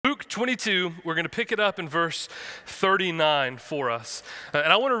Luke 22, we're going to pick it up in verse 39 for us.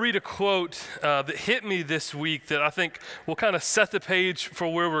 And I want to read a quote that hit me this week that I think will kind of set the page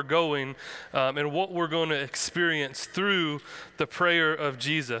for where we're going and what we're going to experience through the prayer of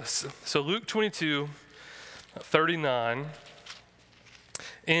Jesus. So Luke 22, 39,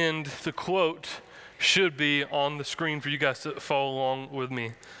 and the quote should be on the screen for you guys to follow along with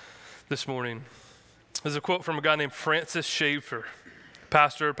me this morning. There's a quote from a guy named Francis Schaeffer.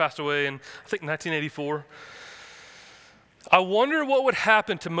 Pastor, passed away in, I think, 1984. I wonder what would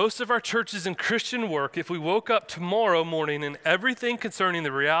happen to most of our churches and Christian work if we woke up tomorrow morning and everything concerning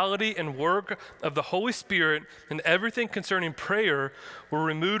the reality and work of the Holy Spirit and everything concerning prayer were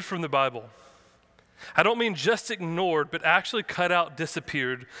removed from the Bible. I don't mean just ignored, but actually cut out,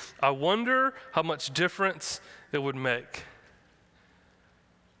 disappeared. I wonder how much difference it would make.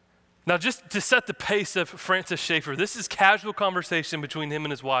 Now, just to set the pace of Francis Schaeffer, this is casual conversation between him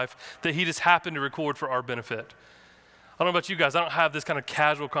and his wife that he just happened to record for our benefit. I don't know about you guys, I don't have this kind of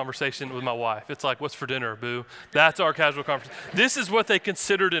casual conversation with my wife. It's like, what's for dinner, boo? That's our casual conversation. This is what they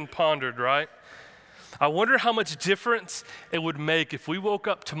considered and pondered, right? I wonder how much difference it would make if we woke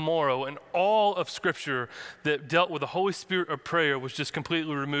up tomorrow and all of Scripture that dealt with the Holy Spirit of prayer was just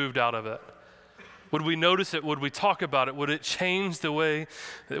completely removed out of it. Would we notice it? Would we talk about it? Would it change the way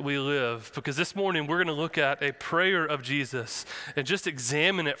that we live? Because this morning we're going to look at a prayer of Jesus and just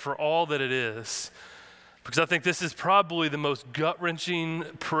examine it for all that it is. Because I think this is probably the most gut-wrenching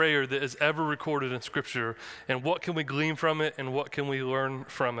prayer that is ever recorded in Scripture. And what can we glean from it and what can we learn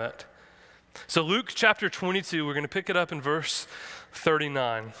from it? So Luke chapter 22, we're going to pick it up in verse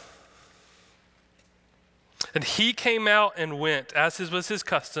 39. And he came out and went, as was his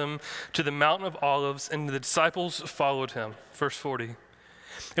custom, to the mountain of Olives, and the disciples followed him. Verse 40.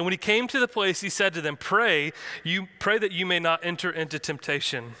 And when he came to the place, he said to them, pray that you may not enter into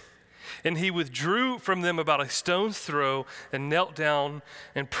temptation. And he withdrew from them about a stone's throw and knelt down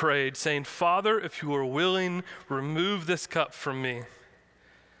and prayed, saying, Father, if you are willing, remove this cup from me.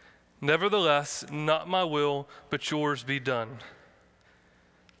 Nevertheless, not my will, but yours be done.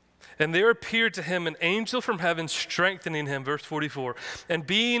 And there appeared to him an angel from heaven strengthening him, verse 44. And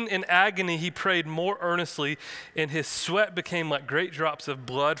being in agony, he prayed more earnestly, and his sweat became like great drops of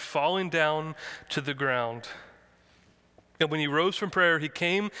blood falling down to the ground. And when he rose from prayer, he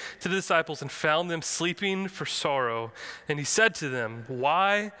came to the disciples and found them sleeping for sorrow. And he said to them,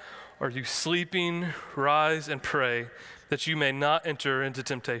 why are you sleeping? Rise and pray, that you may not enter into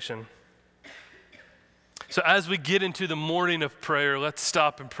temptation. So as we get into the morning of prayer, let's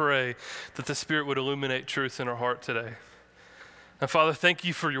stop and pray that the Spirit would illuminate truth in our heart today. And Father, thank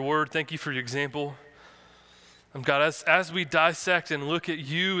you for your word. Thank you for your example. And God, as we dissect and look at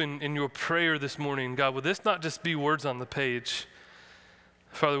you in your prayer this morning, God, would this not just be words on the page?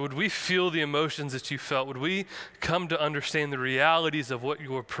 Father, would we feel the emotions that you felt? Would we come to understand the realities of what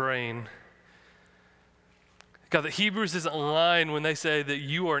you are praying? God, that Hebrews isn't lying when they say that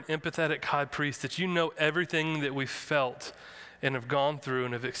you are an empathetic high priest, that you know everything that we've felt and have gone through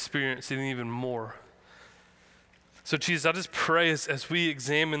and have experienced and even more. So Jesus, I just pray as we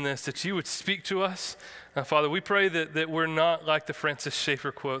examine this that you would speak to us. Father, we pray that we're not like the Francis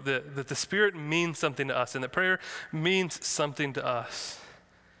Schaeffer quote, that the Spirit means something to us and that prayer means something to us.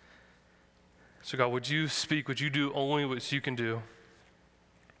 So God, would you speak? Would you do only what you can do?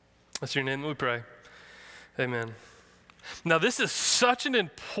 That's your name that we pray. Amen. Now, this is such an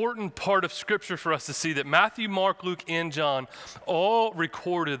important part of Scripture for us to see that Matthew, Mark, Luke, and John all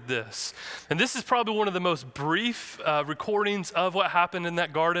recorded this. And this is probably one of the most brief recordings of what happened in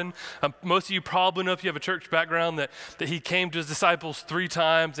that garden. Most of you probably know, if you have a church background, that he came to his disciples 3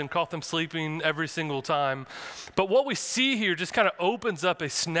 times and caught them sleeping every single time. But what we see here just kind of opens up a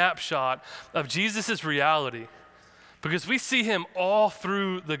snapshot of Jesus' reality. Because we see him all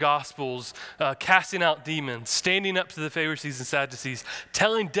through the Gospels, casting out demons, standing up to the Pharisees and Sadducees,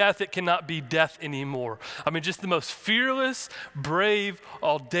 telling death it cannot be death anymore. I mean, just the most fearless, brave,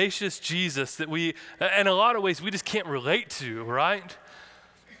 audacious Jesus that we, in a lot of ways, we just can't relate to, right?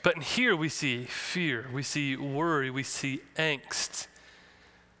 But in here we see fear, we see worry, we see angst.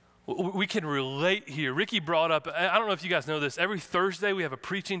 We can relate here. Ricky brought up, I don't know if you guys know this, every Thursday we have a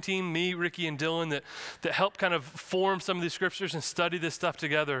preaching team, me, Ricky, and Dylan, that help kind of form some of these scriptures and study this stuff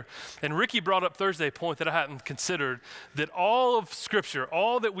together. And Ricky brought up Thursday a point that I hadn't considered, that all of Scripture,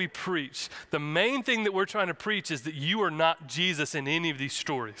 all that we preach, the main thing that we're trying to preach is that you are not Jesus in any of these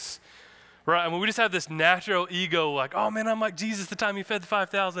stories. Right? I mean, we just have this natural ego like, oh man, I'm like Jesus the time he fed the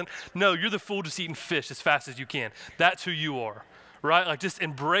 5,000. No, you're the fool just eating fish as fast as you can. That's who you are. right? Like just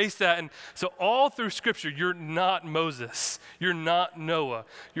embrace that. And so all through Scripture, you're not Moses. You're not Noah.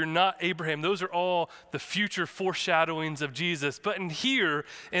 You're not Abraham. Those are all the future foreshadowings of Jesus. But in here,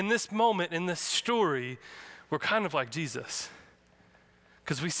 in this moment, in this story, we're kind of like Jesus.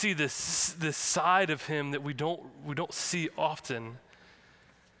 Because we see this side of him that we don't see often.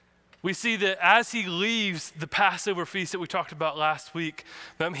 We see that as he leaves the Passover feast that we talked about last week,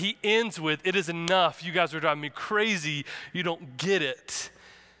 he ends with, "It is enough. You guys are driving me crazy. You don't get it."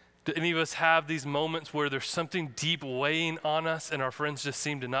 Do any of us have these moments where there's something deep weighing on us and our friends just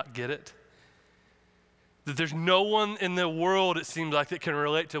seem to not get it? That there's no one in the world, it seems like, that can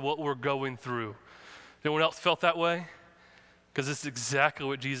relate to what we're going through. Anyone else felt that way? Because this is exactly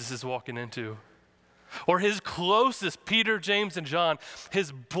what Jesus is walking into. Or his closest, Peter, James, and John,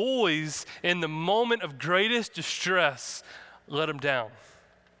 his boys in the moment of greatest distress let him down.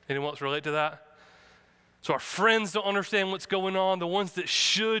 Anyone else relate to that? So our friends don't understand what's going on. The ones that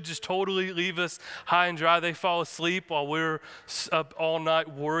should just totally leave us high and dry, they fall asleep while we're up all night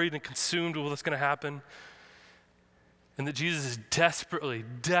worried and consumed with what's going to happen. And that Jesus is desperately,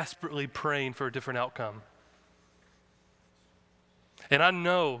 desperately praying for a different outcome. And I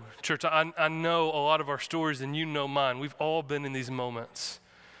know, church, I know a lot of our stories, and you know mine. We've all been in these moments.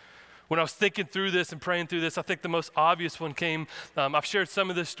 When I was thinking through this and praying through this, I think the most obvious one came, I've shared some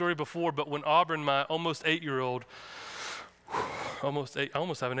of this story before, but when Auburn, my almost 8-year-old, I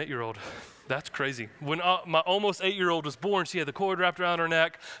almost have an 8-year-old. That's crazy. When my almost 8-year-old was born, she had the cord wrapped around her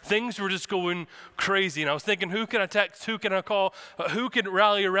neck. Things were just going crazy. And I was thinking, who can I text? Who can I call? Who can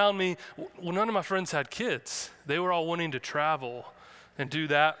rally around me? Well, none of my friends had kids. They were all wanting to travel and do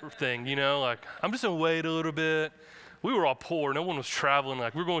that thing, like, I'm just gonna wait a little bit. We were all poor. No one was traveling.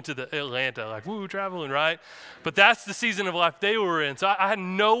 Like, we're going to the Atlanta, like, woo, traveling, right? But that's the season of life they were in. So I had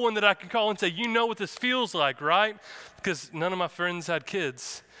no one that I could call and say, you know what this feels like, right? Because none of my friends had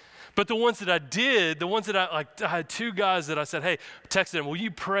kids. But the ones that I did, the ones that I had 2 guys that I said, hey, texted them, will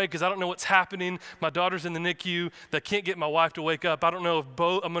you pray? Because I don't know what's happening. My daughter's in the NICU. They can't get my wife to wake up. I don't know if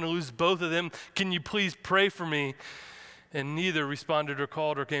I'm going to lose both of them. Can you please pray for me? And neither responded or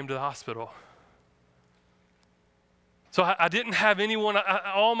called or came to the hospital. So I didn't have anyone,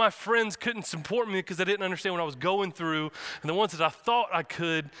 all my friends couldn't support me because they didn't understand what I was going through. And the ones that I thought I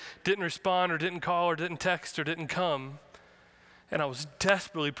could didn't respond or didn't call or didn't text or didn't come. And I was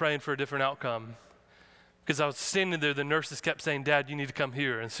desperately praying for a different outcome. Because I was standing there, the nurses kept saying, Dad, you need to come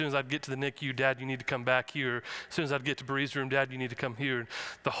here. And as soon as I'd get to the NICU, Dad, you need to come back here. As soon as I'd get to Bree's room, Dad, you need to come here.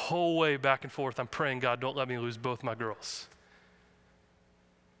 The whole way back and forth, I'm praying, God, don't let me lose both my girls.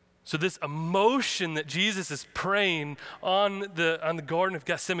 So this emotion that Jesus is praying on the Garden of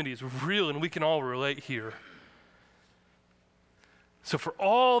Gethsemane is real, and we can all relate here. So for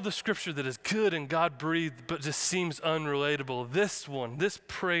all the Scripture that is good and God-breathed but just seems unrelatable, this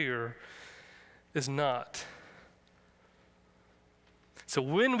prayer is not. So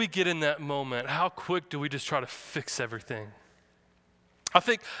when we get in that moment, how quick do we just try to fix everything? I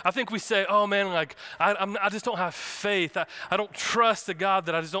think we say, oh man, like I just don't have faith. I don't trust the God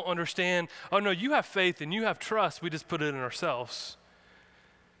that I just don't understand. Oh no, you have faith and you have trust. We just put it in ourselves.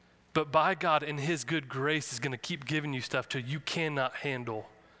 But by God in his good grace is going to keep giving you stuff till you cannot handle.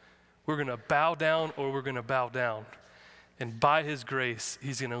 We're going to bow down or we're going to bow down. And by his grace,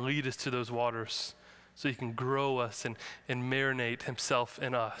 he's going to lead us to those waters so he can grow us and marinate himself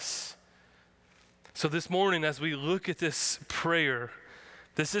in us. So this morning, as we look at this prayer,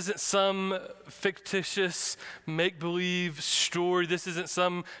 this isn't some fictitious make-believe story. This isn't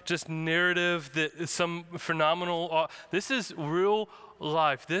some just narrative that is some phenomenal. This is real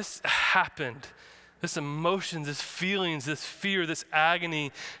life. This happened. This emotions, this feelings, this fear, this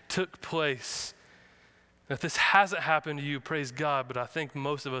agony took place. If this hasn't happened to you, praise God, but I think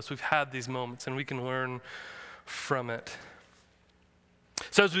most of us, we've had these moments and we can learn from it.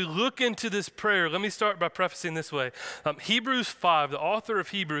 So as we look into this prayer, let me start by prefacing this way. Hebrews 5, the author of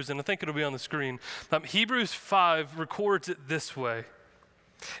Hebrews, and I think it'll be on the screen, Hebrews 5 records it this way.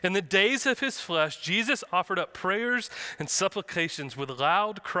 In the days of his flesh, Jesus offered up prayers and supplications with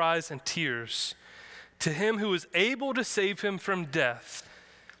loud cries and tears to him who was able to save him from death.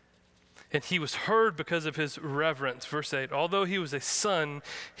 And he was heard because of his reverence. Verse 8, although he was a son,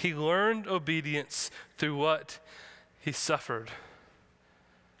 he learned obedience through what he suffered.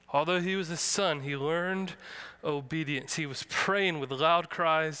 Although he was a son, he learned obedience. He was praying with loud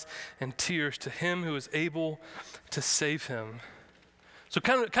cries and tears to him who was able to save him. So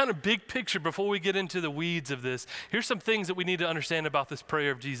kind of big picture before we get into the weeds of this, here's some things that we need to understand about this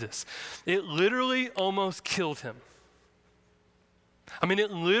prayer of Jesus. It literally almost killed him. I mean,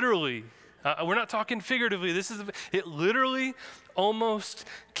 it literally, We're not talking figuratively. It literally almost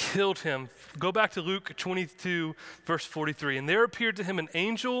killed him. Go back to Luke 22, verse 43. And there appeared to him an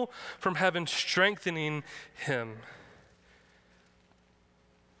angel from heaven strengthening him.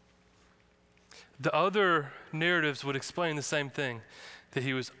 The other narratives would explain the same thing, that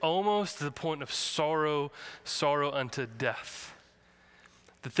he was almost to the point of sorrow unto death.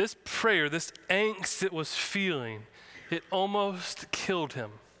 That this prayer, this angst it was feeling, it almost killed him.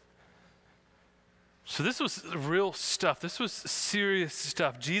 So this was real stuff. This was serious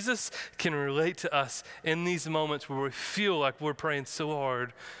stuff. Jesus can relate to us in these moments where we feel like we're praying so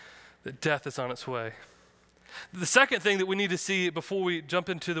hard that death is on its way. The second thing that we need to see before we jump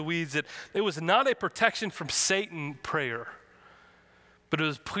into the weeds, that it was not a protection from Satan prayer, but it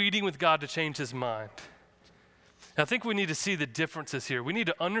was pleading with God to change his mind. And I think we need to see the differences here. We need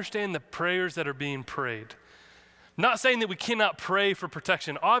to understand the prayers that are being prayed. I'm not saying that we cannot pray for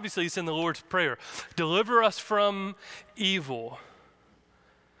protection. Obviously, it's in the Lord's Prayer. Deliver us from evil.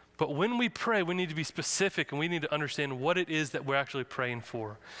 But when we pray, we need to be specific and we need to understand what it is that we're actually praying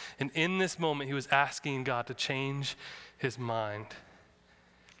for. And in this moment, he was asking God to change his mind.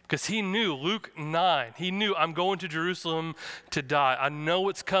 Because he knew, Luke 9, he knew, I'm going to Jerusalem to die. I know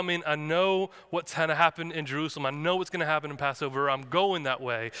what's coming. I know what's going to happen in Jerusalem. I know what's going to happen in Passover. I'm going that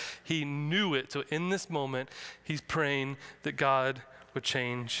way. He knew it. So in this moment, he's praying that God would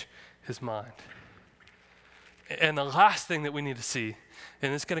change his mind. And the last thing that we need to see,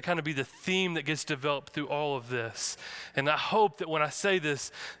 and it's going to kind of be the theme that gets developed through all of this. And I hope that when I say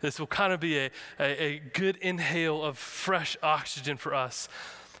this, this will kind of be a good inhale of fresh oxygen for us,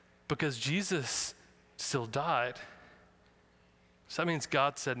 because Jesus still died. So that means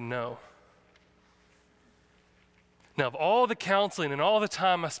God said no. Now, of all the counseling and all the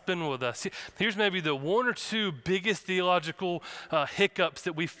time I spend with us, here's maybe the one or two biggest theological hiccups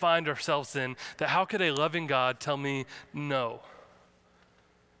that we find ourselves in, that how could a loving God tell me no?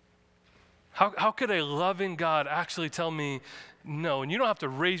 How could a loving God actually tell me no? And you don't have to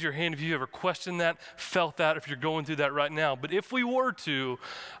raise your hand if you ever questioned that, felt that, if you're going through that right now. But if we were to,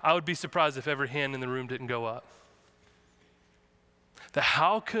 I would be surprised if every hand in the room didn't go up. That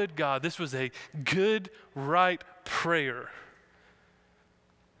how could God, this was a good, right prayer.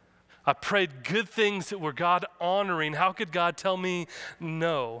 I prayed good things that were God honoring. How could God tell me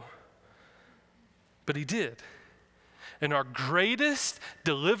no? But he did. And our greatest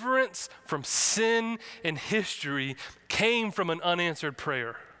deliverance from sin in history came from an unanswered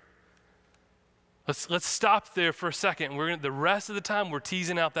prayer. Let's stop there for a second. The rest of the time, we're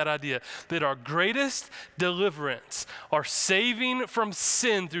teasing out that idea that our greatest deliverance, our saving from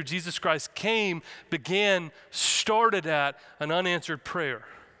sin through Jesus Christ started at an unanswered prayer.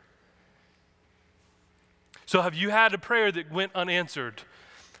 So have you had a prayer that went unanswered?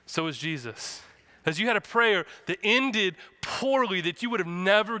 So has Jesus. Has you had a prayer that ended poorly, that you would have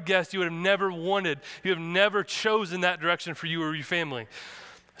never guessed, you would have never wanted, you have never chosen that direction for you or your family?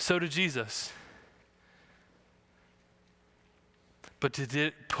 So did Jesus. But did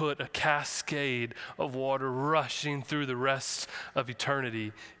it put a cascade of water rushing through the rest of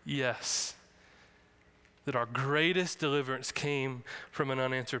eternity? Yes. That our greatest deliverance came from an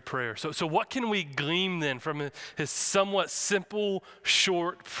unanswered prayer. So what can we glean then from his somewhat simple,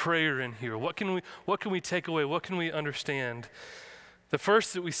 short prayer in here? What can we take away? What can we understand? The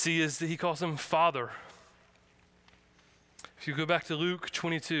first that we see is that he calls him Father. If you go back to Luke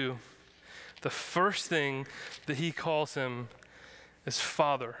 22, the first thing that he calls him is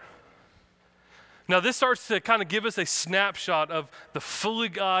Father. Now, this starts to kind of give us a snapshot of the fully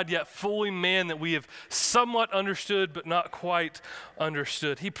God yet fully man that we have somewhat understood but not quite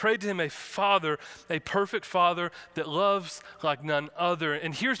understood. He prayed to him a father, a perfect father that loves like none other.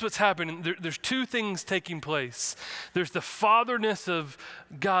 And here's what's happening. There's two things taking place. There's the fatherness of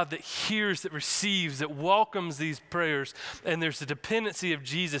God that hears, that receives, that welcomes these prayers. And there's the dependency of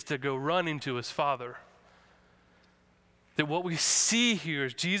Jesus to go running to his Father. That what we see here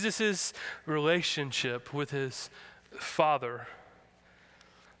is Jesus' relationship with his Father.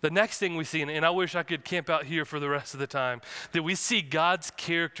 The next thing we see, and I wish I could camp out here for the rest of the time, that we see God's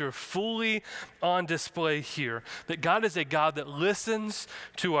character fully on display here. That God is a God that listens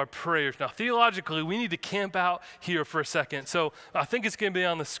to our prayers. Now, theologically, we need to camp out here for a second. So I think it's going to be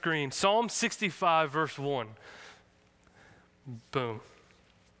on the screen. Psalm 65, verse 1. Boom.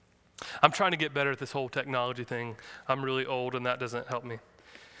 I'm trying to get better at this whole technology thing. I'm really old and that doesn't help me.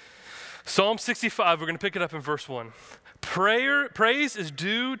 Psalm 65, we're going to pick it up in verse 1. Praise is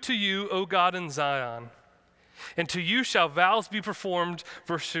due to you, O God in Zion, and to you shall vows be performed.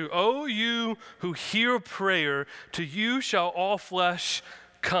 Verse 2, O you who hear prayer, to you shall all flesh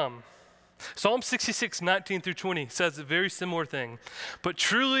come. Psalm 66, 19 through 20 says a very similar thing. But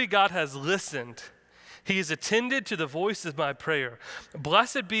truly God has listened. He has attended to the voice of my prayer.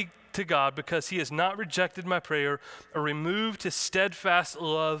 Blessed be to God because he has not rejected my prayer or removed his steadfast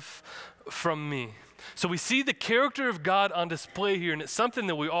love from me. So we see the character of God on display here, and it's something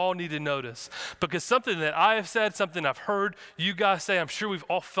that we all need to notice, because something that I have said, something I've heard you guys say, I'm sure we've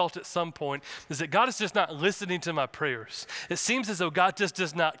all felt at some point, is that God is just not listening to my prayers. It seems as though God just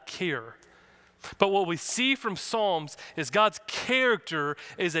does not care. But what we see from Psalms is God's character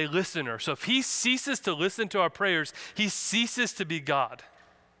is a listener. So if he ceases to listen to our prayers, he ceases to be God.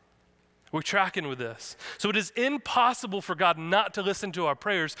 We're tracking with this. So it is impossible for God not to listen to our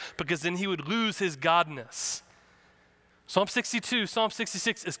prayers, because then he would lose his godness. Psalm 62, Psalm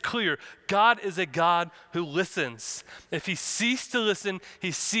 66 is clear. God is a God who listens. If he ceased to listen,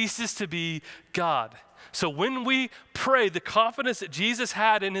 he ceases to be God. So when we pray, the confidence that Jesus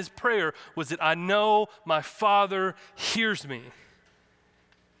had in his prayer was that I know my Father hears me.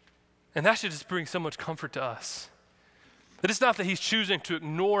 And that should just bring so much comfort to us. That it's not that he's choosing to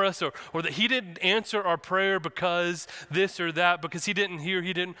ignore us, or that he didn't answer our prayer because this or that, because he didn't hear,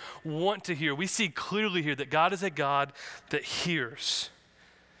 he didn't want to hear. We see clearly here that God is a God that hears.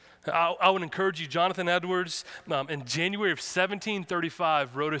 I would encourage you, Jonathan Edwards, in January of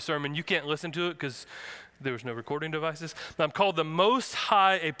 1735, wrote a sermon. You can't listen to it because there was no recording devices. Called The Most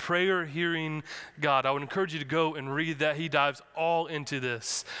High, a Prayer Hearing God. I would encourage you to go and read that. He dives all into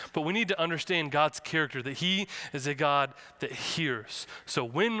this. But we need to understand God's character, that he is a God that hears. So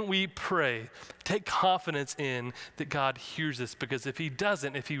when we pray, take confidence in that God hears us, because if he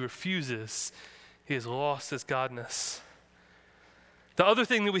doesn't, if he refuses, he has lost his godness. The other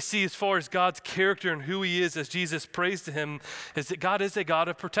thing that we see as far as God's character and who he is as Jesus prays to him is that God is a God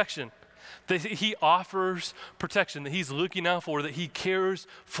of protection. That he offers protection, that he's looking out for, that he cares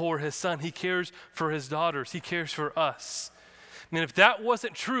for his son, he cares for his daughters, he cares for us. And if that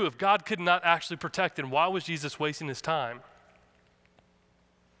wasn't true, if God could not actually protect, then why was Jesus wasting his time?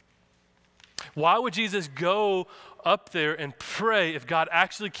 Why would Jesus go up there and pray if God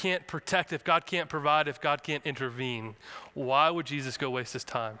actually can't protect, if God can't provide, if God can't intervene? Why would Jesus go waste his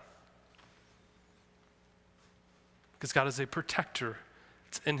time? Because God is a protector.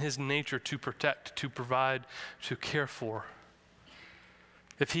 It's in his nature to protect, to provide, to care for.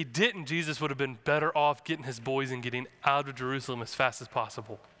 If he didn't, Jesus would have been better off getting his boys and getting out of Jerusalem as fast as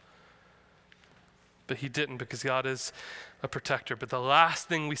possible. But he didn't, because God is a protector. But the last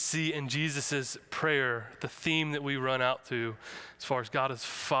thing we see in Jesus' prayer, the theme that we run out to as far as God as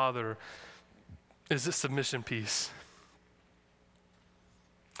Father, is the submission piece.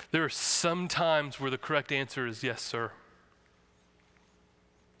 There are some times where the correct answer is yes, sir.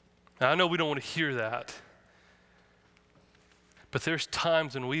 Now, I know we don't want to hear that, but there's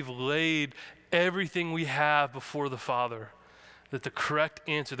times when we've laid everything we have before the Father, that the correct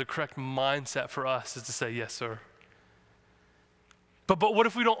answer, the correct mindset for us is to say, yes, sir. But what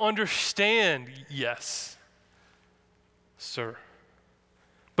if we don't understand? Yes, sir.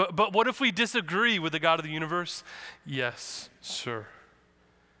 But what if we disagree with the God of the universe? Yes, sir.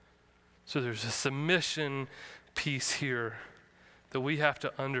 So there's a submission piece here that we have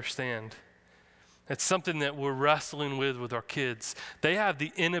to understand. It's something that we're wrestling with our kids. They have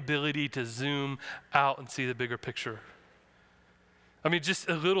the inability to zoom out and see the bigger picture. I mean, just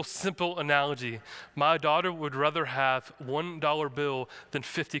a little simple analogy. My daughter would rather have $1 bill than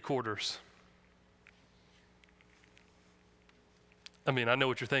 50 quarters. I mean, I know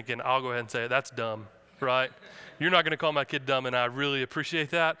what you're thinking. I'll go ahead and say it. That's dumb, right? You're not going to call my kid dumb, and I really appreciate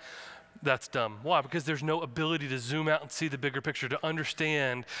that. That's dumb. Why? Because there's no ability to zoom out and see the bigger picture, to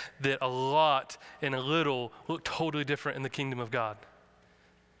understand that a lot and a little look totally different in the kingdom of God.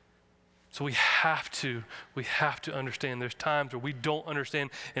 So we have to understand. There's times where we don't understand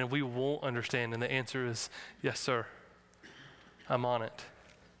and we won't understand, and the answer is yes, sir. I'm on it.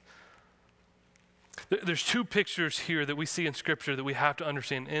 There's two pictures here that we see in Scripture that we have to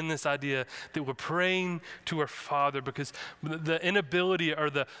understand in this idea that we're praying to our Father, because the inability or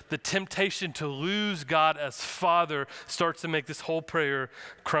the temptation to lose God as Father starts to make this whole prayer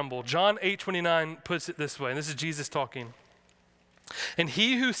crumble. John 8:29 puts it this way, and this is Jesus talking. And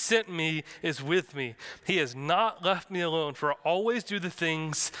he who sent me is with me. He has not left me alone, for I always do the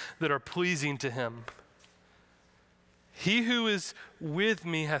things that are pleasing to him. He who is with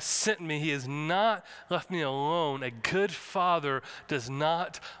me has sent me. He has not left me alone. A good father does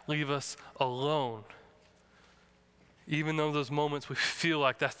not leave us alone. Even though those moments we feel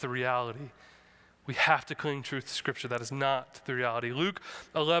like that's the reality. We have to cling truth to Scripture. That is not the reality. Luke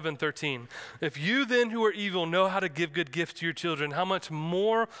 11:13. If you then who are evil know how to give good gifts to your children, how much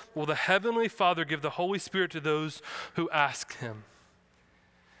more will the Heavenly Father give the Holy Spirit to those who ask him?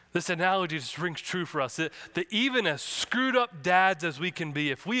 This analogy just rings true for us, that even as screwed up dads as we can be,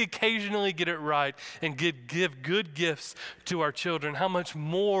 if we occasionally get it right and give good gifts to our children, how much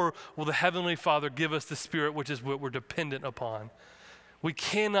more will the Heavenly Father give us the Spirit, which is what we're dependent upon? We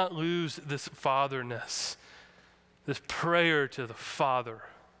cannot lose this fatherness, this prayer to the Father.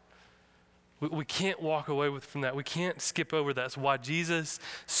 We can't walk away from that. We can't skip over that. That's why Jesus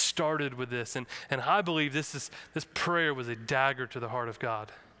started with this. And I believe this prayer was a dagger to the heart of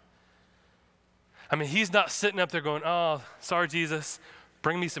God. I mean, he's not sitting up there going, oh, sorry, Jesus,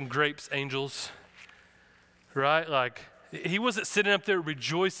 bring me some grapes, angels, right? Like, he wasn't sitting up there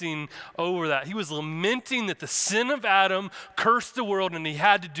rejoicing over that. He was lamenting that the sin of Adam cursed the world and he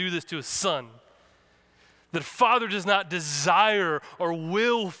had to do this to his son. That Father does not desire or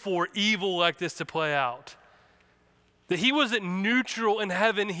will for evil like this to play out. That he wasn't neutral in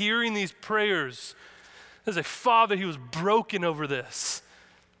heaven hearing these prayers. As a father, he was broken over this.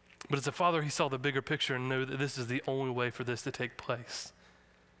 But as a father, he saw the bigger picture and knew that this is the only way for this to take place.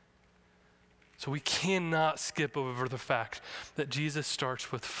 So we cannot skip over the fact that Jesus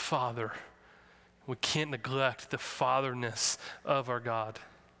starts with Father. We can't neglect the fatherness of our God.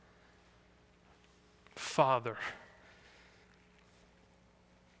 Father,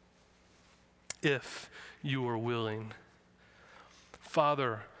 if you are willing.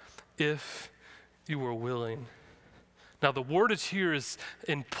 Father, if you are willing. Now, the wordage here is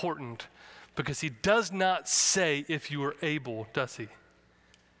important because he does not say if you are able, does he?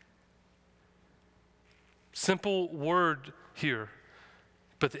 Simple word here,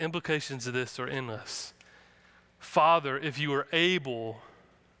 but the implications of this are endless. Father, if you are able,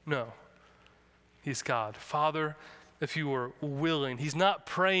 no, he's God. Father, if you are willing. He's not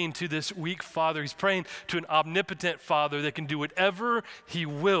praying to this weak father. He's praying to an omnipotent Father that can do whatever he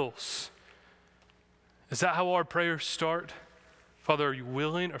wills. Is that how our prayers start? Father, are you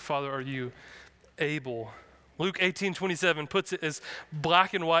willing, or Father, are you able? Luke 18:27 puts it as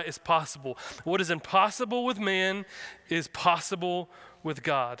black and white as possible. What is impossible with man is possible with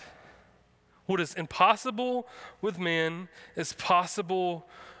God. What is impossible with man is possible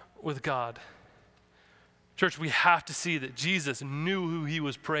with God. Church, we have to see that Jesus knew who he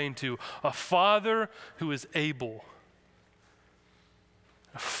was praying to, a Father who is able,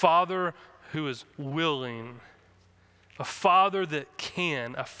 a Father who is willing, a Father that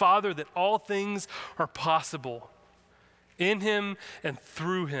can, a Father that all things are possible in him and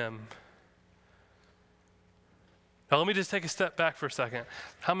through him. Now let me just take a step back for a second.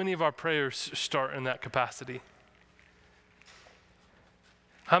 How many of our prayers start in that capacity?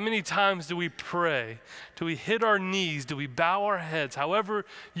 How many times do we pray? Do we hit our knees? Do we bow our heads? However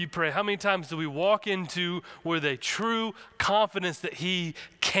you pray, how many times do we walk into with a true confidence that he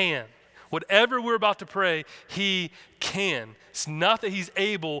can? Whatever we're about to pray, he can. It's not that he's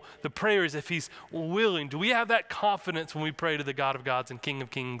able. The prayer is if he's willing. Do we have that confidence when we pray to the God of gods and King of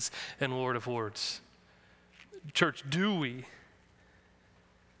kings and Lord of lords? Church, do we?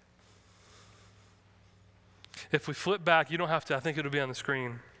 If we flip back, you don't have to, I think it'll be on the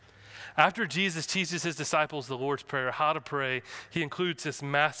screen. After Jesus teaches his disciples the Lord's Prayer, how to pray, he includes this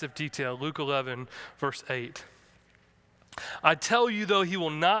massive detail. Luke 11, verse 8. I tell you, though, he will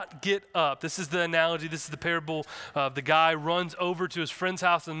not get up. This is the analogy. This is the parable of the guy runs over to his friend's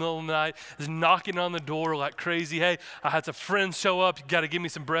house in the middle of the night, is knocking on the door like crazy. Hey, I had some friends show up. You got to give me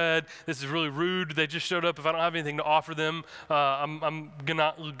some bread. This is really rude. They just showed up. If I don't have anything to offer them, I'm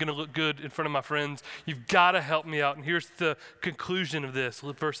not going to look good in front of my friends. You've got to help me out. And here's the conclusion of this.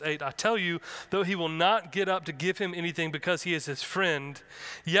 Verse 8, I tell you, though he will not get up to give him anything because he is his friend,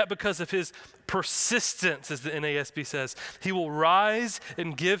 yet because of his persistence, as the NASB says, he will rise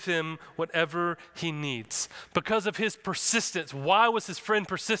and give him whatever he needs. Because of his persistence. Why was his friend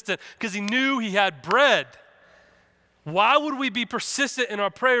persistent? Because he knew he had bread. Why would we be persistent in our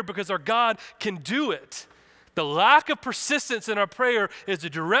prayer? Because our God can do it. The lack of persistence in our prayer is a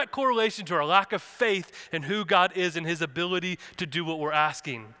direct correlation to our lack of faith in who God is and his ability to do what we're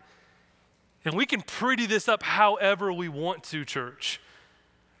asking. And we can pretty this up however we want to, church.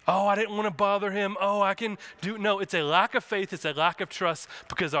 Oh, I didn't want to bother him. Oh, I can do. No, it's a lack of faith. It's a lack of trust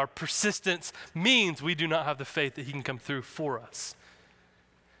because our persistence means we do not have the faith that he can come through for us.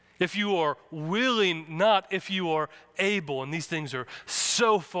 If you are willing, not if you are able. And these things are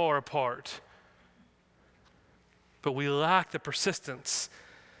so far apart. But we lack the persistence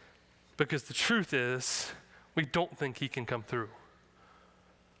because the truth is we don't think he can come through.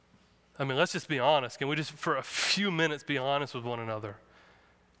 I mean, let's just be honest. Can we just, for a few minutes, be honest with one another?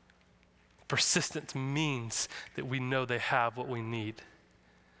 Persistence means that we know they have what we need.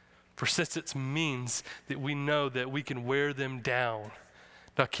 Persistence means that we know that we can wear them down.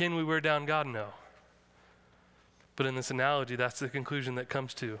 Now, can we wear down God? No. But in this analogy, that's the conclusion that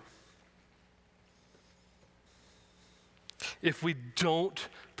comes to. If we don't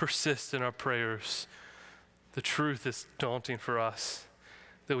persist in our prayers, the truth is daunting for us,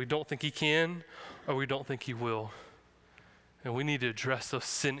 that we don't think he can or we don't think he will. And we need to address those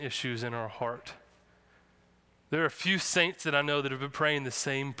sin issues in our heart. There are a few saints that I know that have been praying the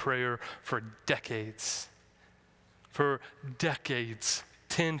same prayer for decades. For decades.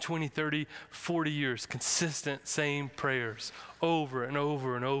 10, 20, 30, 40 years. Consistent same prayers over and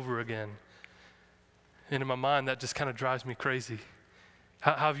over and over again. And in my mind, that just kind of drives me crazy.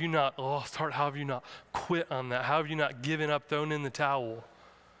 How have you not lost heart? How have you not quit on that? How have you not given up, thrown in the towel?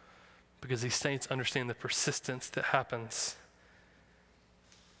 Because these saints understand the persistence that happens.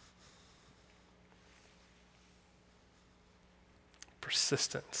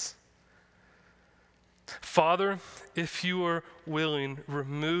 Persistence. Father, if you are willing,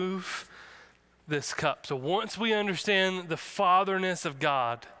 remove this cup. So once we understand the fatherness of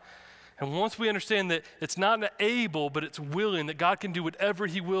God, and once we understand that it's not able, but it's willing, that God can do whatever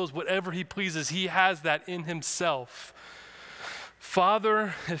he wills, whatever he pleases, he has that in himself.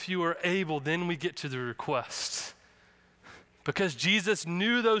 Father, if you are able, then we get to the request. Because Jesus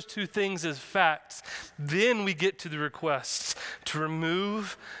knew those two things as facts, then we get to the request to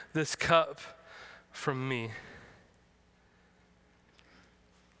remove this cup from me.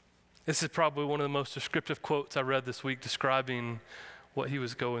 This is probably one of the most descriptive quotes I read this week describing what he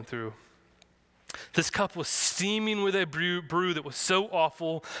was going through. This cup was steaming with a brew that was so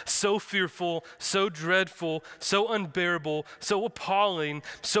awful, so fearful, so dreadful, so unbearable, so appalling,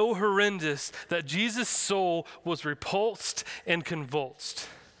 so horrendous that Jesus' soul was repulsed and convulsed.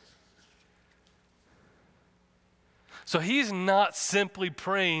 So he's not simply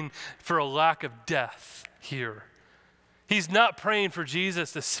praying for a lack of death here. He's not praying for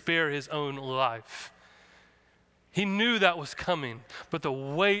Jesus to spare his own life. He knew that was coming, but the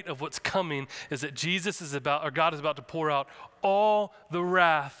weight of what's coming is that God is about to pour out all the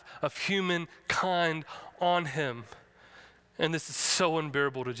wrath of humankind on him. And this is so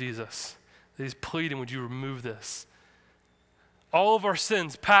unbearable to Jesus that he's pleading, would you remove this? All of our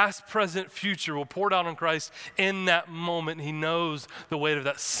sins, past, present, future, will pour out on Christ in that moment. He knows the weight of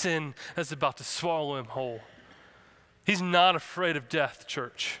that sin that's about to swallow him whole. He's not afraid of death,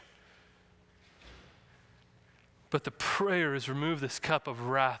 church. But the prayer is remove this cup of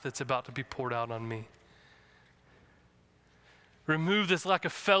wrath that's about to be poured out on me. Remove this lack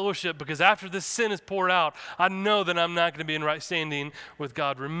of fellowship, because after this sin is poured out, I know that I'm not going to be in right standing with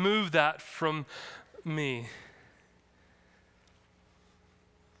God. Remove that from me.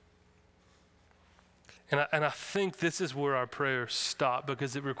 And I think this is where our prayers stop,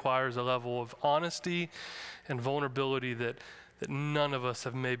 because it requires a level of honesty and vulnerability that none of us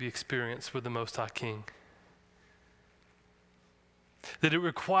have maybe experienced with the Most High King. That it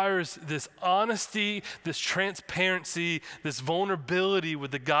requires this honesty, this transparency, this vulnerability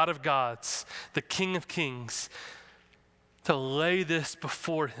with the God of gods, the King of kings, to lay this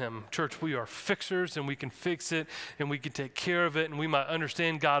before him. Church, we are fixers and we can fix it and we can take care of it, and we might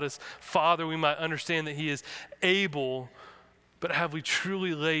understand God as Father. We might understand that he is able, but have we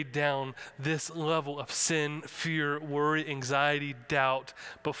truly laid down this level of sin, fear, worry, anxiety, doubt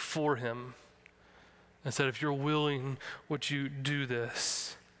before him? And said, if you're willing, would you do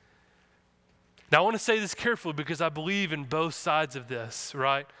this? Now, I want to say this carefully because I believe in both sides of this,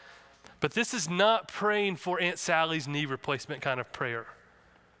 right? But this is not praying for Aunt Sally's knee replacement kind of prayer.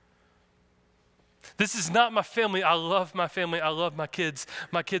 This is not my family. I love my family. I love my kids.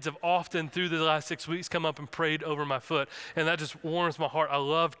 My kids have often, through the last 6 weeks, come up and prayed over my foot. And that just warms my heart. I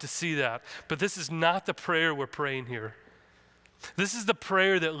love to see that. But this is not the prayer we're praying here. This is the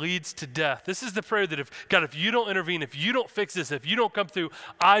prayer that leads to death. This is the prayer that if you don't intervene, if you don't fix this, if you don't come through,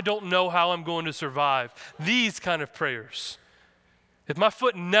 I don't know how I'm going to survive. These kind of prayers. If my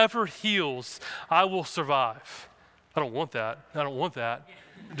foot never heals, I will survive. I don't want that. I don't want that.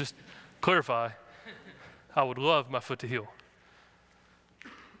 Just clarify. I would love my foot to heal.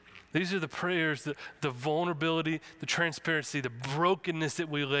 These are the prayers, the vulnerability, the transparency, the brokenness that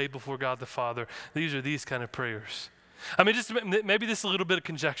we lay before God the Father. These are these kind of prayers. I mean, just maybe this is a little bit of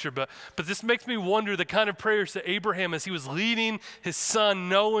conjecture, but this makes me wonder the kind of prayers that Abraham, as he was leading his son,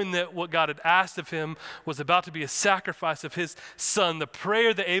 knowing that what God had asked of him was about to be a sacrifice of his son, the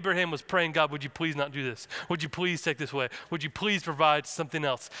prayer that Abraham was praying, God, would you please not do this? Would you please take this away? Would you please provide something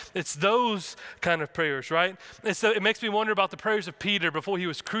else? It's those kind of prayers, right? And so it makes me wonder about the prayers of Peter before he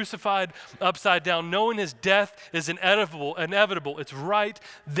was crucified upside down, knowing his death is inevitable. It's right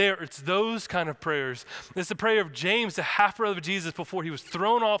there. It's those kind of prayers. It's the prayer of James, the half-brother of Jesus, before he was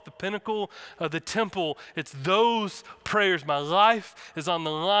thrown off the pinnacle of the temple. It's those prayers. My life is on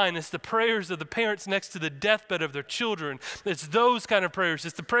the line. It's the prayers of the parents next to the deathbed of their children. It's those kind of prayers.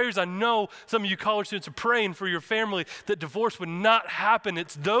 It's the prayers I know some of you college students are praying for your family, that divorce would not happen.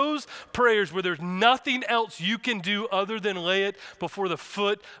 It's those prayers where there's nothing else you can do other than lay it before the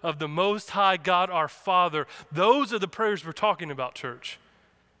foot of the Most High God, our Father. Those are the prayers we're talking about, church.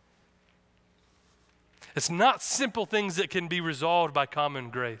 It's not simple things that can be resolved by common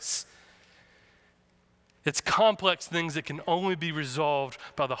grace. It's complex things that can only be resolved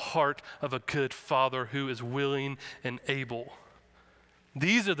by the heart of a good Father who is willing and able.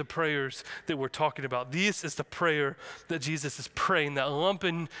 These are the prayers that we're talking about. This is the prayer that Jesus is praying, that lump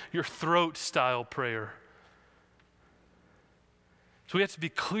in your throat style prayer. So we have to be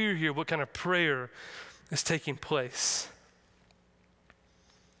clear here what kind of prayer is taking place.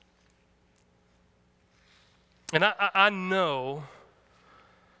 And I know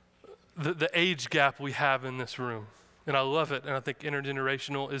the age gap we have in this room, and I love it, and I think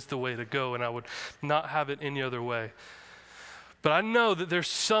intergenerational is the way to go, and I would not have it any other way. But I know that there's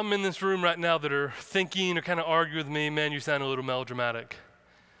some in this room right now that are thinking or kind of arguing with me, man, you sound a little melodramatic,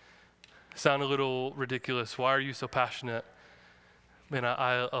 sound a little ridiculous. Why are you so passionate? Man,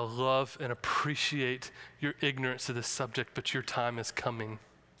 I love and appreciate your ignorance to this subject, but your time is coming.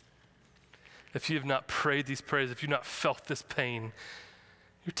 If you have not prayed these prayers, if you've not felt this pain,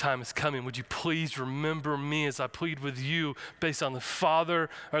 your time is coming. Would you please remember me as I plead with you based on the Father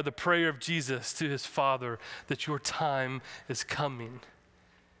or the prayer of Jesus to his Father that your time is coming?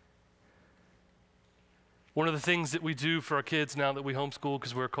 One of the things that we do for our kids now that we homeschool,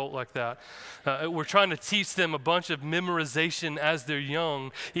 because we're a cult like that, we're trying to teach them a bunch of memorization as they're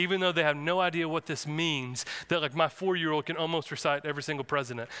young, even though they have no idea what this means, that like my 4-year-old can almost recite every single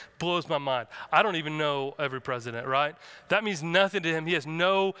president. Blows my mind. I don't even know every president, right? That means nothing to him. He has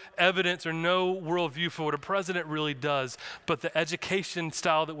no evidence or no worldview for what a president really does. But the education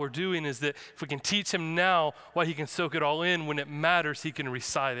style that we're doing is that if we can teach him now why he can soak it all in, when it matters, he can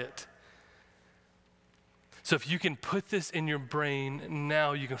recite it. So if you can put this in your brain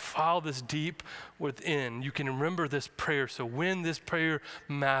now, you can file this deep within. You can remember this prayer. So when this prayer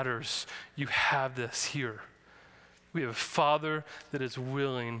matters, you have this here. We have a Father that is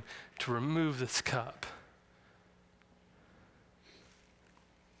willing to remove this cup.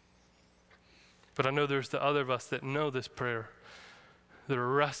 But I know there's the other of us that know this prayer, that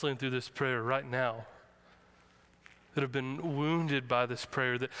are wrestling through this prayer right now, that have been wounded by this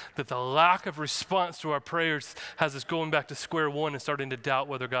prayer, that the lack of response to our prayers has us going back to square one and starting to doubt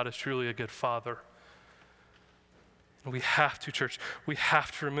whether God is truly a good Father. And we have to, church, we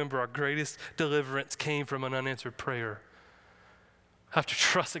have to remember our greatest deliverance came from an unanswered prayer. I have to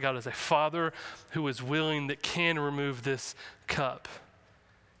trust that God is a Father who is willing, that can remove this cup.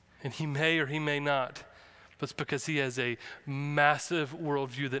 And he may or he may not, but it's because he has a massive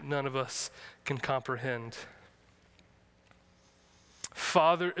worldview that none of us can comprehend.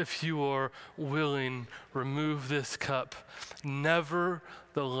 Father, if you are willing, remove this cup.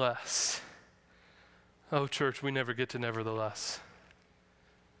 Nevertheless. Oh, church, we never get to nevertheless.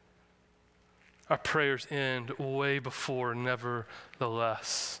 Our prayers end way before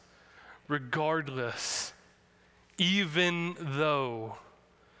nevertheless. Regardless, even though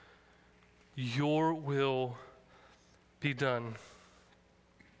your will be done.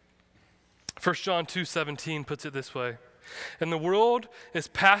 1 John 2:17 puts it this way. And the world is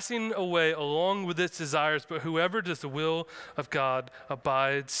passing away along with its desires, but whoever does the will of God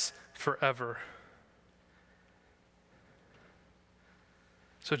abides forever.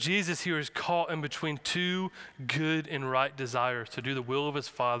 So Jesus here is caught in between two good and right desires, to do the will of his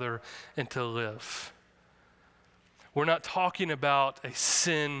Father and to live. We're not talking about a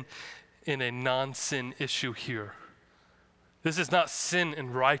sin in a non-sin issue here. This is not sin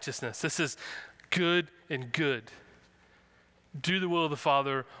and righteousness. This is good and good. Do the will of the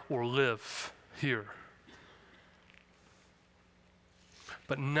Father or live here.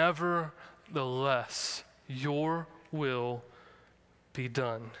 But nevertheless, your will be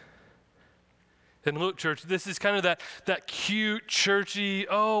done. And look, church, this is kind of that cute, churchy,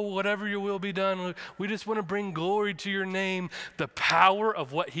 oh, whatever your will be done. We just want to bring glory to your name. The power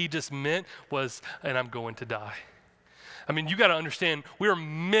of what he just meant was, and I'm going to die. I mean, you got to understand, we are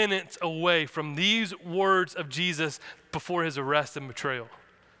minutes away from these words of Jesus before his arrest and betrayal.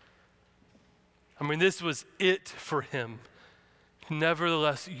 I mean, this was it for him.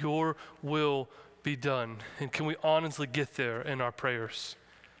 Nevertheless, your will be done. And can we honestly get there in our prayers?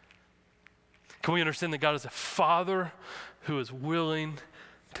 Can we understand that God is a Father who is willing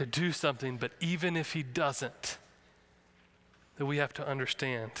to do something, but even if he doesn't, that we have to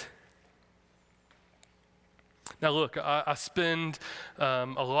understand. Now look, I spend a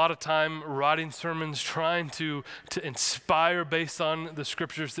lot of time writing sermons, trying to inspire based on the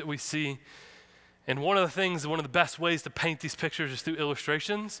scriptures that we see. And one of the best ways to paint these pictures is through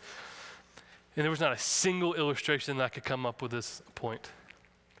illustrations. And there was not a single illustration that I could come up with this point.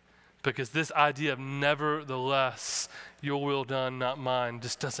 Because this idea of nevertheless, your will done, not mine,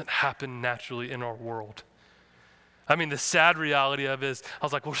 just doesn't happen naturally in our world. I mean, the sad reality of it is, I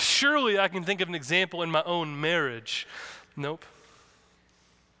was like, well, surely I can think of an example in my own marriage. Nope.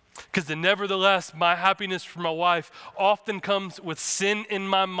 Because the nevertheless, my happiness for my wife often comes with sin in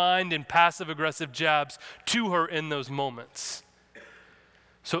my mind and passive-aggressive jabs to her in those moments.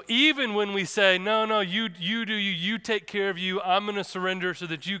 So even when we say, no, you do you take care of you, I'm going to surrender so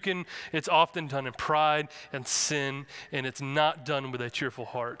that you can, it's often done in pride and sin, and it's not done with a cheerful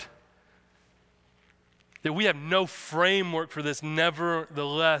heart. That we have no framework for this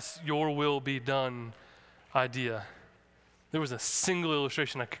nevertheless, your will be done idea. There was a single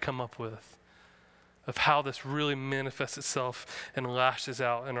illustration I could come up with of how this really manifests itself and lashes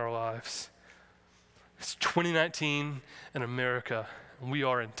out in our lives. It's 2019 in America. We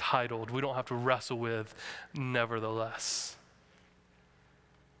are entitled. We don't have to wrestle with nevertheless.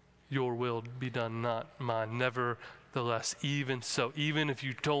 Your will be done, not mine. Nevertheless, even so, even if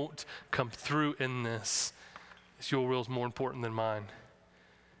you don't come through in this, your will is more important than mine.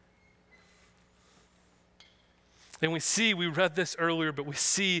 And we read this earlier, but we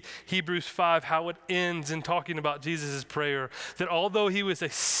see Hebrews 5, how it ends in talking about Jesus' prayer, that although he was a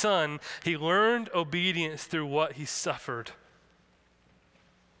son, he learned obedience through what he suffered.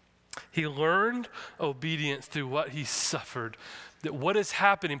 He learned obedience through what he suffered. That what is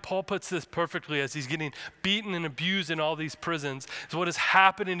happening, Paul puts this perfectly as he's getting beaten and abused in all these prisons, is what is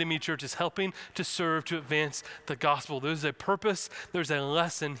happening to me, church, is helping to serve, to advance the gospel. There's a purpose, there's a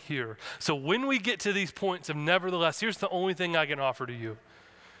lesson here. So when we get to these points of nevertheless, here's the only thing I can offer to you.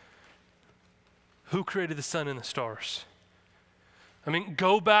 Who created the sun and the stars? I mean,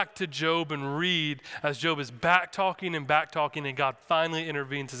 go back to Job and read as Job is back talking, and God finally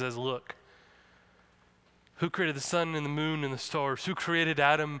intervenes and says, look, who created the sun and the moon and the stars? Who created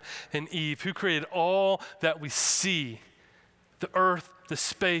Adam and Eve? Who created all that we see? The earth, the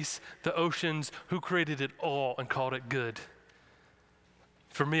space, the oceans. Who created it all and called it good?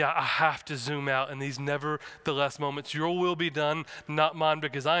 For me, I have to zoom out in these nevertheless moments. Your will be done, not mine,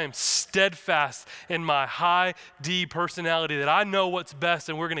 because I am steadfast in my high D personality that I know what's best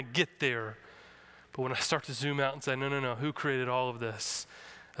and we're going to get there. But when I start to zoom out and say, no, who created all of this?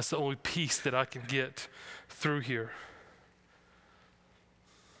 That's the only piece that I can get through here.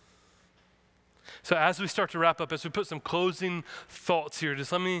 So as we start to wrap up, as we put some closing thoughts here,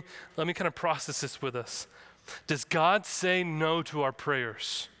 just let me kind of process this with us. Does God say no to our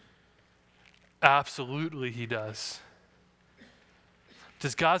prayers? Absolutely, he does.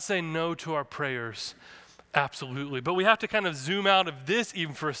 Does God say no to our prayers? Absolutely. But we have to kind of zoom out of this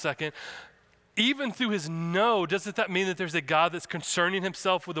even for a second. Even through his no, doesn't that mean that there's a God that's concerning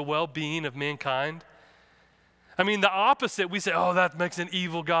himself with the well-being of mankind? I mean, the opposite, we say, oh, that makes an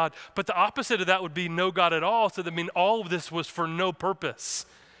evil God. But the opposite of that would be no God at all. So that means all of this was for no purpose.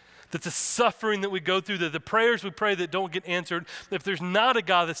 That the suffering that we go through, that the prayers we pray that don't get answered, if there's not a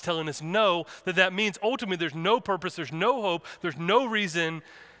God that's telling us no, that means ultimately there's no purpose, there's no hope, there's no reason.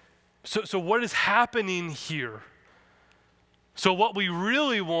 So what is happening here? So what we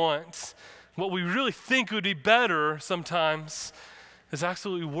really want, what we really think would be better sometimes is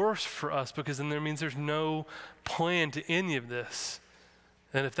absolutely worse for us, because then that means there's no plan to any of this.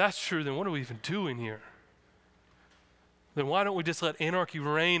 And if that's true, then what are we even doing here? Then why don't we just let anarchy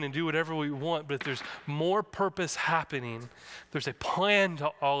reign and do whatever we want? But if there's more purpose happening, there's a plan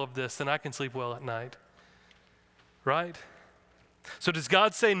to all of this, then I can sleep well at night. Right? So does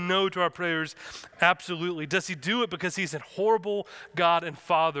God say no to our prayers? Absolutely. Does he do it because he's a horrible God and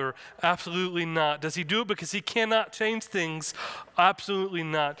Father? Absolutely not. Does he do it because he cannot change things? Absolutely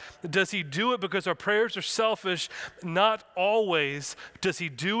not. Does he do it because our prayers are selfish? Not always. Does he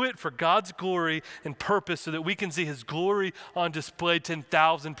do it for God's glory and purpose so that we can see his glory on display?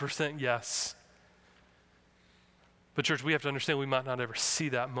 10,000% yes. But church, we have to understand we might not ever see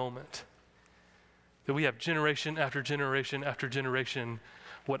that moment. That we have generation after generation after generation.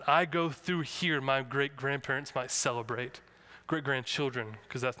 What I go through here, my great-grandparents might celebrate. Great-grandchildren,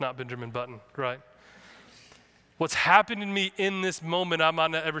 because that's not Benjamin Button, right? What's happened to me in this moment, I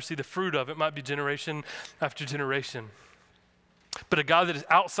might not ever see the fruit of. It might be generation after generation. But a God that is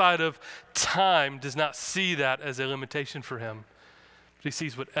outside of time does not see that as a limitation for him. But he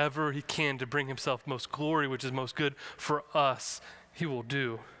sees whatever he can to bring himself most glory, which is most good for us, he will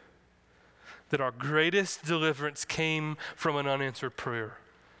do. That our greatest deliverance came from an unanswered prayer.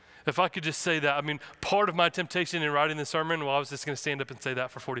 If I could just say that, I mean, part of my temptation in writing the sermon, well, I was just going to stand up and say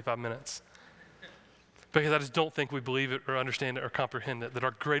that for 45 minutes. Because I just don't think we believe it or understand it or comprehend it, that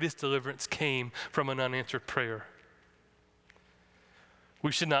our greatest deliverance came from an unanswered prayer.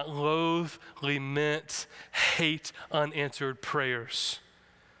 We should not loathe, lament, hate unanswered prayers.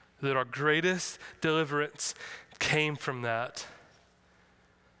 That our greatest deliverance came from that.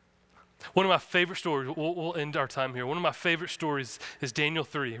 One of my favorite stories, we'll end our time here. One of my favorite stories is Daniel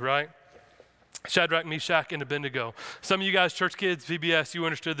 3, right? Shadrach, Meshach, and Abednego. Some of you guys, church kids, VBS, you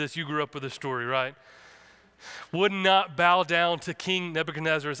understood this. You grew up with this story, right? Would not bow down to King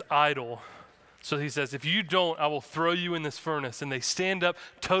Nebuchadnezzar's idol. So he says, if you don't, I will throw you in this furnace. And they stand up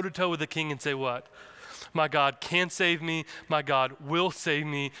toe-to-toe with the king and say what? My God can save me. My God will save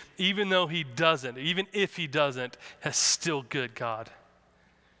me. Even though he doesn't, even if he doesn't, he's still good God.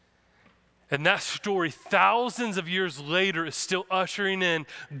 And that story, thousands of years later, is still ushering in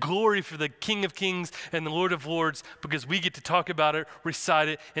glory for the King of Kings and the Lord of Lords because we get to talk about it, recite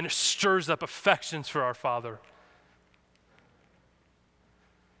it, and it stirs up affections for our Father.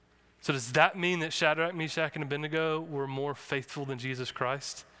 So does that mean that Shadrach, Meshach, and Abednego were more faithful than Jesus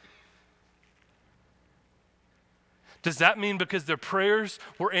Christ? Does that mean because their prayers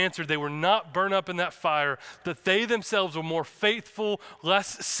were answered, they were not burned up in that fire, that they themselves were more faithful,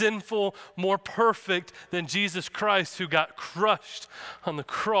 less sinful, more perfect than Jesus Christ who got crushed on the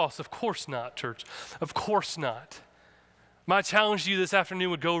cross? Of course not, church. Of course not. My challenge to you this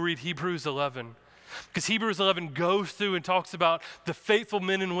afternoon would go read Hebrews 11. Because Hebrews 11 goes through and talks about the faithful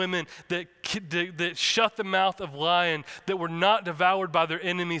men and women that shut the mouth of lion, that were not devoured by their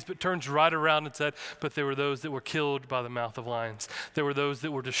enemies, but turns right around and said, but there were those that were killed by the mouth of lions. There were those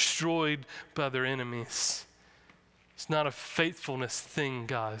that were destroyed by their enemies. It's not a faithfulness thing,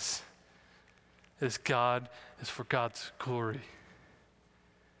 guys. It's for God's glory.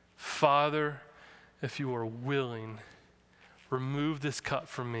 Father, if you are willing, remove this cup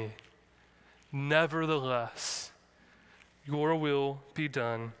from me. Nevertheless, your will be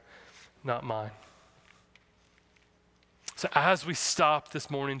done, not mine. So as we stop this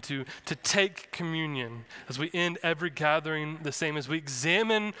morning to take communion, as we end every gathering the same, as we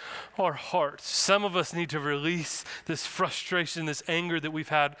examine our hearts, some of us need to release this frustration, this anger that we've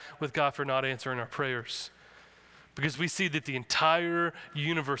had with God for not answering our prayers. Because we see that the entire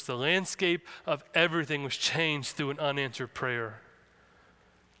universe, the landscape of everything was changed through an unanswered prayer.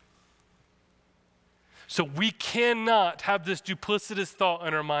 So we cannot have this duplicitous thought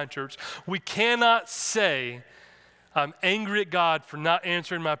in our mind, church. We cannot say, I'm angry at God for not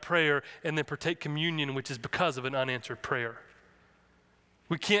answering my prayer and then partake communion, which is because of an unanswered prayer.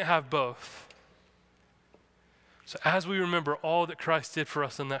 We can't have both. So as we remember all that Christ did for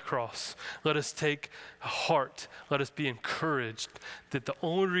us on that cross, let us take heart, let us be encouraged that the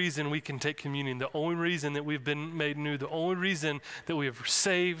only reason we can take communion, the only reason that we've been made new, the only reason that we have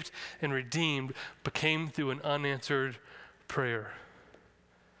saved and redeemed became through an unanswered prayer.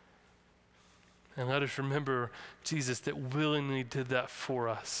 And let us remember Jesus that willingly did that for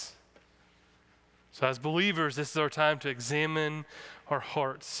us. So as believers, this is our time to examine our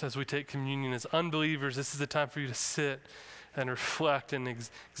hearts as we take communion. As unbelievers, this is the time for you to sit and reflect and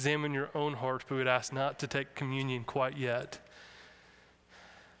examine your own heart. But we would ask not to take communion quite yet,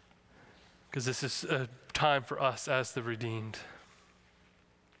 because this is a time for us as the redeemed.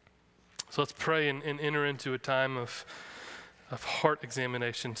 So let's pray and enter into a time of heart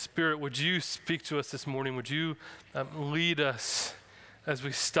examination. Spirit, would you speak to us this morning? Would you lead us as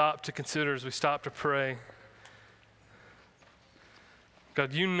we stop to consider, as we stop to pray?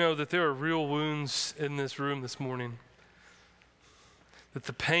 God, you know that there are real wounds in this room this morning. That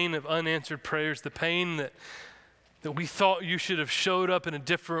the pain of unanswered prayers, the pain that that we thought you should have showed up in a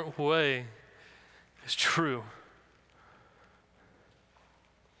different way is true.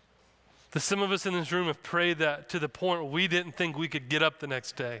 That some of us in this room have prayed that to the point where we didn't think we could get up the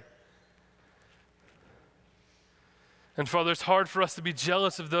next day. And Father, it's hard for us to be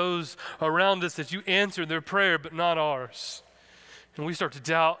jealous of those around us that you answered their prayer, but not ours. And we start to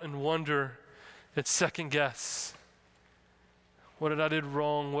doubt and wonder and second guess. What did I do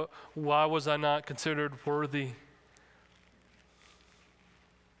wrong? Why was I not considered worthy?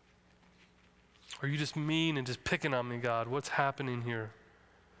 Are you just mean and just picking on me, God? What's happening here?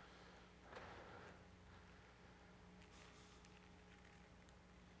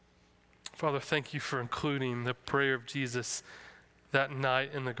 Father, thank you for including the prayer of Jesus that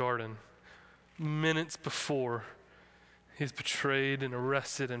night in the garden, minutes before he's betrayed and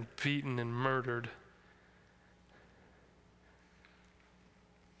arrested and beaten and murdered.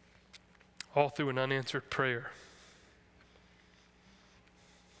 All through an unanswered prayer.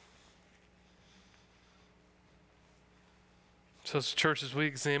 So as church, as we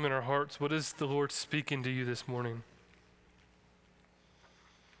examine our hearts, what is the Lord speaking to you this morning?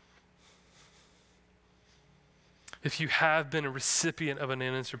 If you have been a recipient of an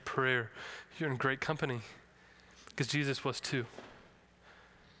unanswered prayer, you're in great company, because Jesus was too.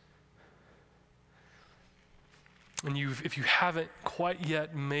 And if you haven't quite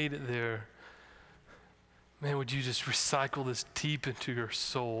yet made it there, man, would you just recycle this deep into your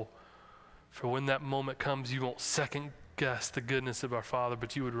soul? For when that moment comes, you won't second guess the goodness of our Father,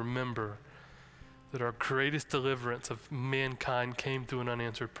 but you would remember that our greatest deliverance of mankind came through an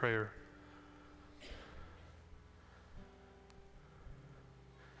unanswered prayer.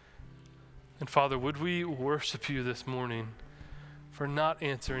 And Father, would we worship you this morning for not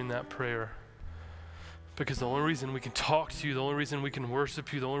answering that prayer? Because the only reason we can talk to you, the only reason we can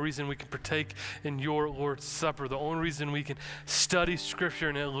worship you, the only reason we can partake in your Lord's Supper, the only reason we can study Scripture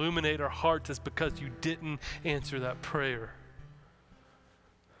and illuminate our hearts is because you didn't answer that prayer.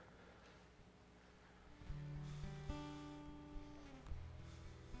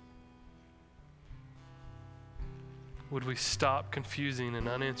 Would we stop confusing an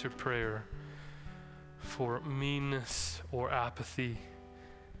unanswered prayer for meanness or apathy?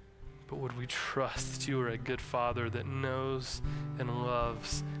 But would we trust that you are a good Father that knows and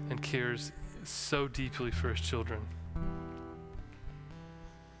loves and cares so deeply for his children?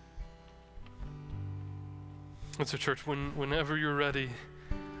 And so church, whenever you're ready,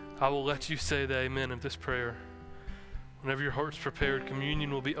 I will let you say the amen of this prayer. Whenever your heart's prepared,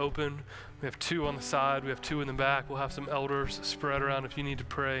 communion will be open. We have 2 on the side, we have 2 in the back. We'll have some elders spread around if you need to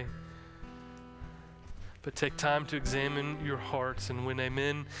pray. But take time to examine your hearts, and when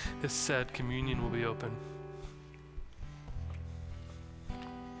amen is said, communion will be open.